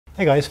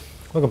Hey guys,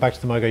 welcome back to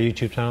the µmols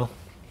YouTube channel.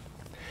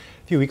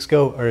 A few weeks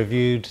ago I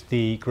reviewed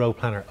the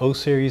Groplanner I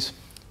series,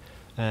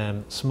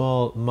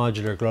 small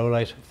modular grow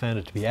light, found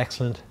it to be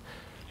excellent.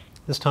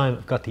 This time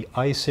I've got the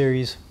I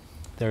series.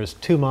 There's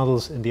two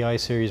models in the I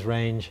series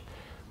range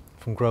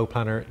from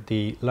Groplanner,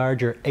 the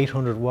larger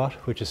 800 watt,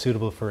 which is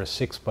suitable for a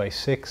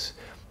 6x6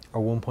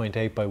 or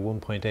 1.8 by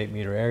 1.8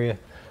 meter area.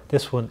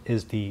 This one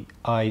is the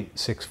I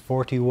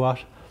 640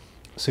 watt,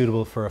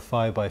 suitable for a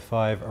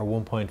 5x5 or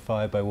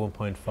 1.5 by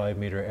 1.5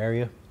 meter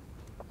area.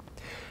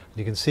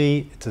 You can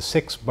see it's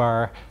a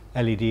 6-bar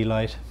LED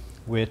light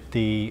with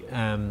the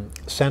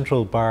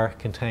central bar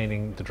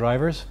containing the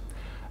drivers,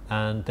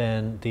 and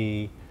then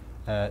the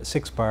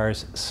 6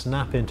 bars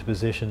snap into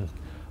position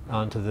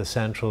onto the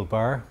central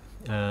bar,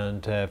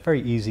 and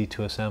very easy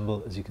to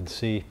assemble, as you can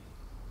see.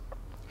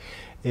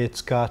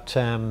 It's got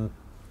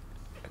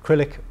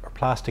acrylic or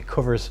plastic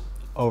covers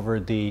over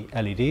the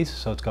LEDs,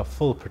 so it's got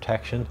full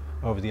protection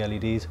over the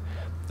LEDs.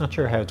 Not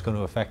sure how it's going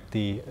to affect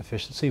the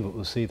efficiency, but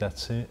we'll see that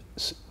soon.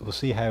 We'll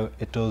see how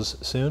it does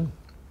soon.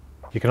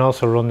 You can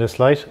also run this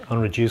light on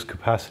reduced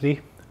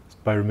capacity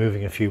by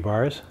removing a few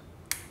bars,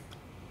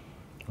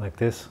 like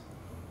this.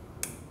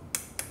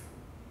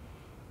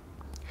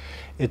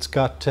 It's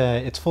got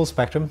its full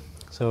spectrum,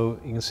 so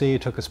you can see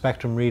it took a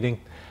spectrum reading,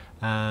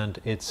 and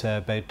it's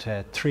about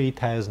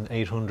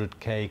 3800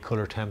 K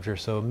color temperature,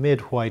 so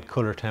mid-white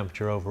color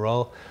temperature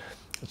overall.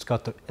 It's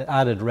got the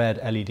added red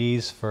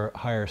LEDs for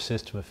higher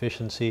system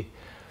efficiency,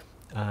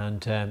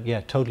 and yeah,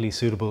 totally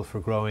suitable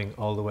for growing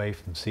all the way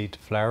from seed to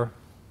flower.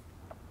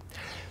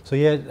 So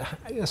yeah,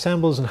 it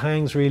assembles and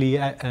hangs really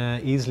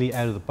easily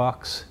out of the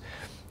box.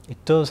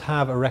 It does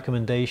have a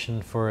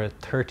recommendation for a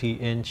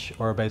 30-inch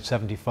or about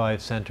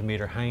 75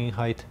 centimeter hanging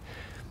height.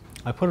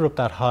 I put it up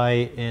that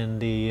high in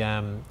the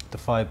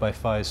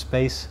 5x5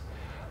 space,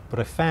 but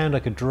I found I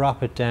could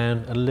drop it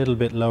down a little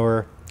bit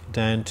lower,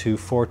 down to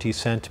 40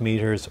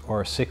 centimeters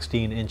or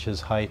 16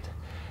 inches height,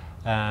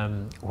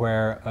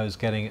 where I was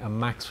getting a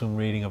maximum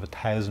reading of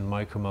 1000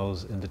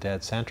 micromoles in the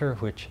dead center,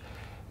 which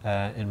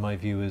in my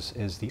view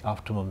is the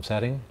optimum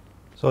setting.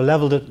 So I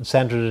leveled it and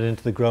centered it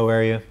into the grow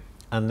area,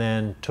 and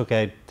then took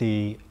out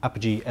the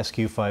Apogee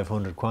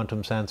SQ500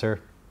 quantum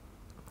sensor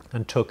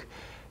and took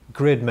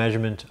grid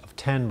measurement of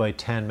 10 by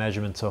 10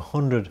 measurements, so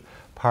 100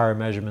 power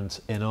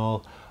measurements in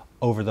all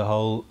over the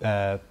whole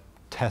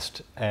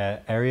test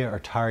area or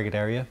target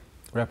area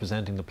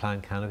representing the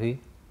plant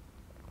canopy.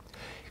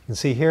 You can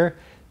see here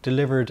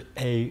delivered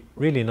a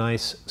really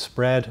nice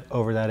spread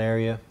over that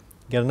area.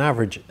 You get an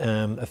average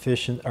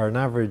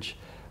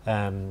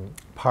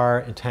power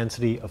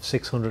intensity of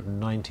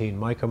 619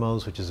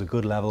 micromoles, which is a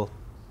good level,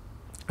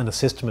 and a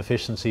system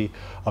efficiency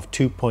of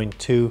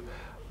 2.2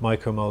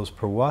 micromoles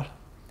per watt.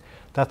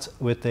 That's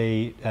with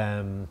a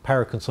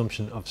power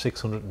consumption of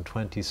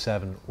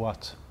 627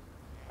 watts.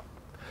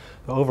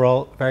 So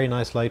overall, very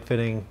nice light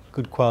fitting,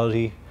 good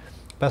quality.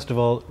 Best of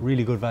all,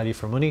 really good value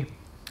for money.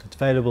 It's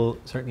available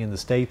certainly in the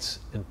States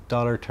in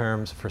dollar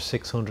terms for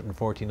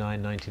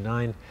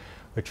 $649.99,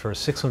 which for a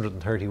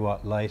 630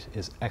 watt light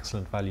is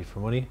excellent value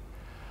for money.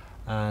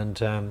 And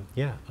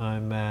yeah,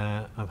 I'm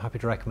happy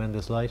to recommend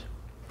this light.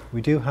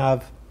 We do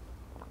have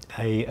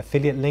an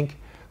affiliate link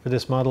for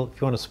this model.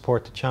 If you want to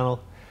support the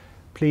channel,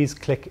 please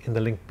click in the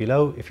link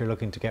below if you're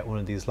looking to get one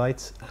of these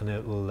lights, and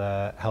it will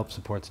help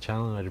support the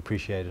channel, and I'd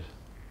appreciate it.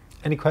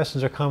 Any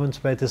questions or comments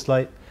about this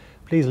light,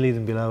 please leave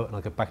them below and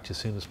I'll get back to you as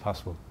soon as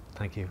possible.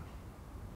 Thank you.